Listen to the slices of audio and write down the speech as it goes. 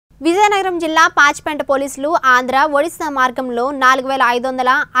విజయనగరం జిల్లా పాచిపెంట పోలీసులు ఆంధ్ర ఒడిశా మార్గంలో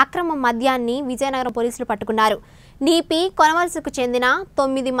 4500 అక్రమ మద్యాన్ని విజయనగరం పోలీసులు పట్టుకున్నారు. నీపి కొనవలసకు చెందిన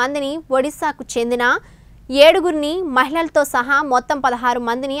 9 మందిని, ఒడిశాకు చెందిన 7గురిని, మహిళలతో సహా మొత్తం 16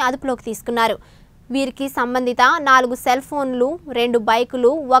 మందిని అదుపులోకి తీసుకున్నారు. వీరికి సంబంధిత 4 సెల్ ఫోన్లు, 2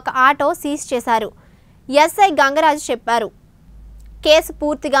 బైకులు, 1 ఆటో సీజ్ చేశారు. ఎస్ఐ గంగరాజు చెప్పారు. కేసు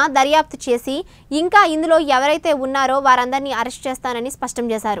పూర్తిగా దర్యాప్తు చేసి ఇంకా ఇందులో ఎవరైతే ఉన్నారో వారందరినీ అరెస్ట్ చేస్తానని స్పష్టం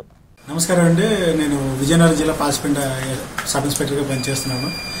చేశారు. నమస్కారం అండి. నేను విజయనగరం జిల్లా పాచిపెంట సబ్ ఇన్స్పెక్టర్గా పనిచేస్తున్నాను.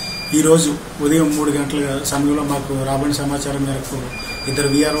 ఈరోజు ఉదయం 3 గంటల సమయంలో మాకు రాబడిన సమాచారం మేరకు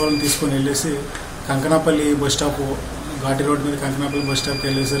 2 వీఆర్ఓలను తీసుకొని వెళ్ళేసి కంకనాపల్లి బస్ స్టాప్, ఘాటి రోడ్ మీద కంకనాపల్లి బస్ స్టాప్కి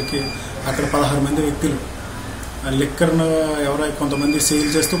వెళ్ళేసరికి అక్కడ 16 మంది వ్యక్తులు లిక్కర్ను కొంతమంది సేల్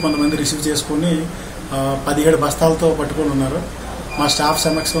చేస్తూ కొంతమంది రిసీవ్ చేసుకొని 17 బస్తాలతో పట్టుకొని ఉన్నారు. మా స్టాఫ్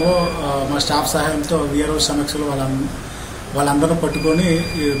సమక్షంలో, మా స్టాఫ్ సహాయంతో వీఆర్ఓ సమక్షంలో వాళ్ళందరూ పట్టుకొని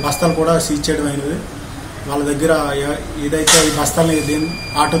బస్తాలు కూడా సీజ్ చేయడం అయినది. వాళ్ళ దగ్గర ఏదైతే ఈ బస్తాలని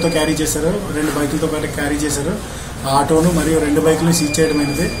ఆటోతో క్యారీ చేశారో, 2 బైకులతో పాటు క్యారీ చేశారు. ఆ ఆటోను మరియు 2 బైకులు సీజ్ చేయడం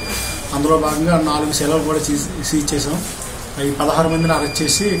అయినది. అందులో భాగంగా 4 సెలవులు కూడా సీజ్ చేసాం. ఈ 16 మందిని అరెస్ట్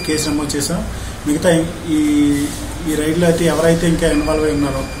చేసి కేసు నమోదు చేసాం. మిగతా ఈ రైడ్లో అయితే ఎవరైతే ఇంకా ఇన్వాల్వ్ అయి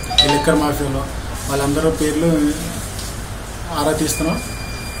ఉన్నారో ఈ లిక్కర్ మాఫియాలో వాళ్ళందరూ పేర్లు ఆరా తీస్తున్నాం.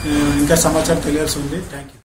 ఇంకా సమాచారం తెలియాల్సి ఉంది. Thank you.